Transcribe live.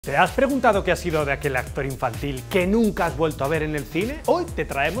¿Te has preguntado qué ha sido de aquel actor infantil que nunca has vuelto a ver en el cine? Hoy te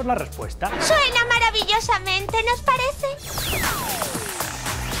traemos la respuesta. Suena maravillosamente, ¿nos parece?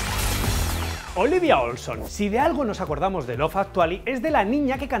 Olivia Olson. Si de algo nos acordamos de Love Actually es de la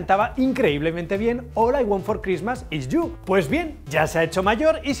niña que cantaba increíblemente bien All I Want for Christmas is You. Pues bien, ya se ha hecho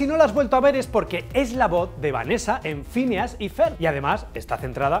mayor y si no la has vuelto a ver es porque es la voz de Vanessa en Phineas y Ferb y además está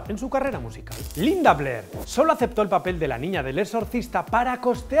centrada en su carrera musical. Linda Blair solo aceptó el papel de la niña del exorcista para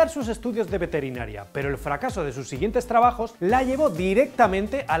costear sus estudios de veterinaria, pero el fracaso de sus siguientes trabajos la llevó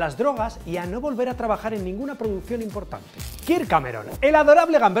directamente a las drogas y a no volver a trabajar en ninguna producción importante. Kirk Cameron, el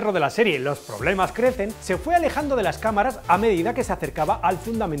adorable gamberro de la serie Los problemas crecen, se fue alejando de las cámaras a medida que se acercaba al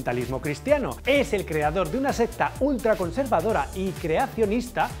fundamentalismo cristiano. Es el creador de una secta ultraconservadora y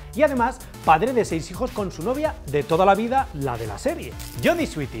creacionista y además padre de 6 hijos con su novia de toda la vida, la de la serie. Jodie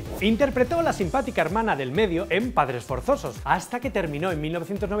Sweetin interpretó a la simpática hermana del medio en Padres Forzosos, hasta que terminó en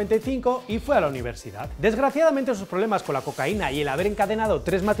 1995 y fue a la universidad. Desgraciadamente sus problemas con la cocaína y el haber encadenado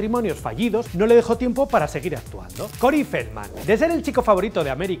 3 matrimonios fallidos no le dejó tiempo para seguir actuando. Corey Feldman, de ser el chico favorito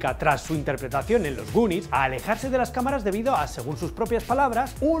de América tras su interpretación en Los Goonies, a alejarse de las cámaras debido a, según sus propias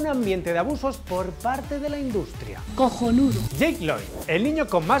palabras, un ambiente de abusos por parte de la industria. Cojonudo. Jake Lloyd, el niño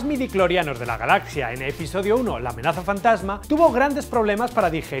con más midichlorianos de la galaxia en episodio 1, La amenaza fantasma, tuvo grandes problemas para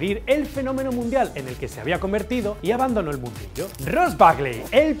digerir el fenómeno mundial en el que se había convertido y abandonó el mundillo. Ross Bagley,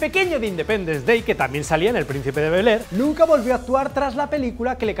 el pequeño de Independence Day que también salía en El Príncipe de Bel-Air, nunca volvió a actuar tras la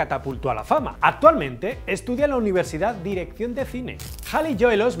película que le catapultó a la fama. Actualmente estudia en la Universidad Dirección de Cine. Haley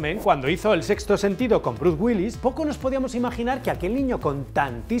Joel Osment, cuando hizo El sexto sentido con Bruce Willis, poco nos podíamos imaginar que aquel niño con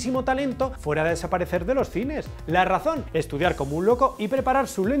tantísimo talento fuera a desaparecer de los cines. La razón, estudiar como un loco y preparar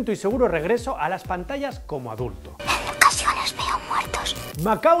su lento y seguro regreso a las pantallas como adulto. En ocasiones veo muertos.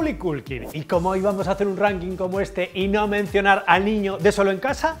 Macaulay Culkin. ¿Y cómo íbamos a hacer un ranking como este y no mencionar al niño de Solo en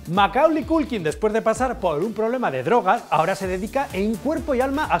Casa? Macaulay Culkin, después de pasar por un problema de drogas, ahora se dedica en cuerpo y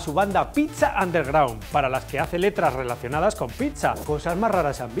alma a su banda Pizza Underground, para las que hace letras relacionadas con pizza. Cosas más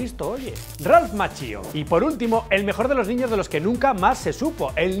raras se han visto, oye. Ralph Macchio. Y por último, el mejor de los niños de los que nunca más se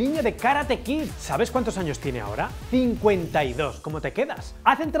supo, el niño de Karate Kid. ¿Sabes cuántos años tiene ahora? 52. ¿Cómo te quedas?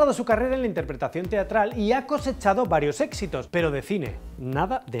 Ha centrado su carrera en la interpretación teatral y ha cosechado varios éxitos, pero de cine,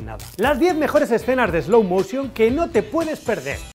 nada de nada. Las 10 mejores escenas de slow motion que no te puedes perder.